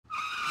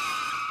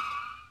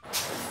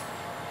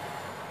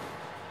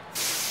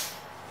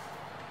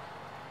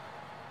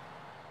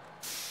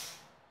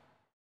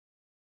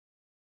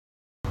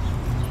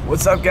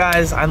What's up,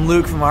 guys? I'm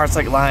Luke from Hearts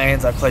Like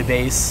Lions. I play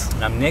bass.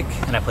 And I'm Nick,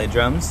 and I play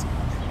drums.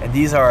 And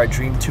these are our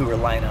Dream Tour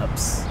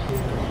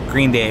lineups.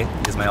 Green Day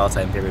is my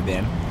all-time favorite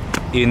band.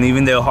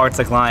 Even though Hearts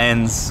Like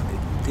Lions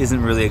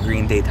isn't really a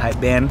Green Day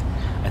type band,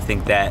 I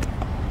think that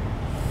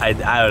I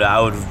don't know, I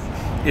would.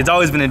 It's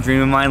always been a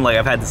dream of mine. Like,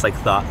 I've had this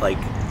thought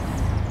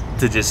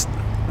to just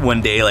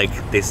one day,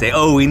 they say,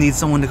 oh, we need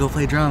someone to go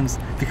play drums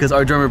because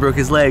our drummer broke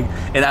his leg,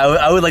 and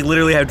I would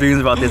literally have dreams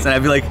about this, and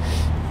I'd be like,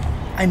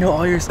 I know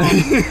all your songs.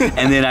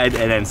 and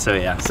then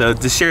so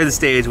to share the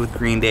stage with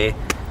Green Day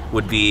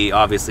would be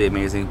obviously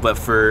amazing, but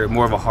for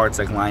more of a Hearts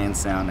Like Lions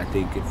sound, I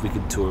think if we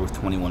could tour with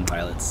 21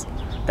 Pilots,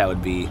 that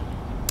would be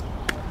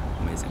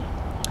amazing.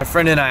 My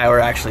friend and I were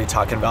actually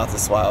talking about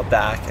this a while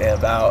back,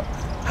 about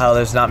how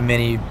there's not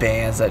many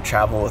bands that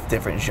travel with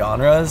different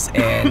genres,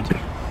 and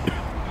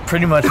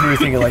pretty much we were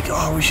thinking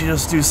oh, we should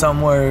just do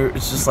somewhere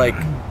it's just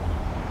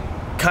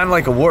kind of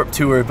like a Warped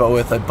Tour, but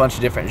with a bunch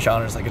of different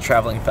genres, like a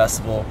traveling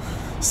festival.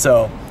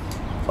 So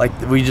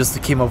we just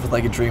came up with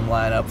a dream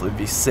lineup. It would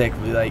be sick.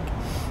 We'd be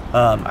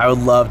I would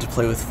love to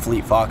play with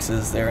Fleet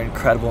Foxes. They're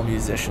incredible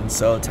musicians,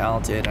 so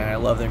talented, and I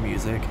love their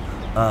music.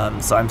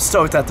 So I'm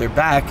stoked that they're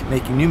back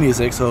making new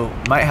music, so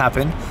it might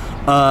happen.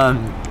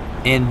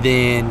 And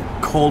then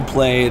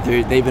Coldplay,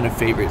 they've been a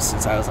favorite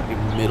since I was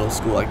in middle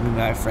school. Me and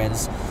my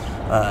friends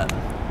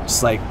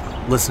just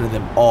listen to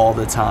them all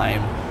the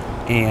time.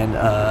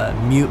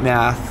 And Mute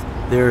Math,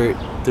 they're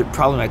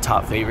probably my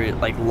top favorite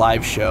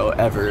live show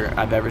ever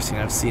I've ever seen.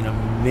 I've seen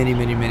them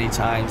many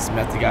times,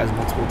 met the guys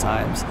multiple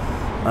times.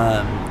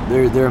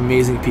 They're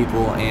amazing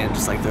people, and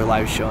just their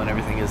live show and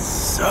everything is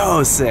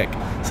so sick.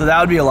 So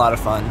that would be a lot of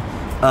fun.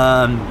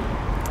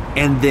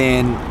 And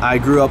then I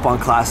grew up on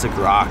classic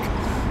rock,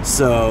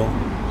 so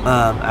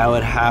I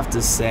would have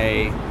to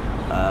say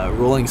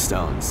Rolling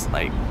Stones.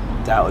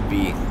 That would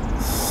be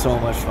so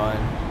much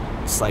fun.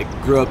 Just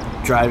grew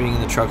up driving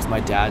in the truck with my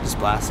dad, just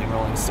blasting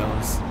Rolling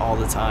Stones all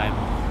the time.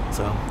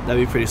 So that'd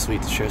be pretty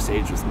sweet to share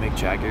stage with Mick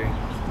Jagger.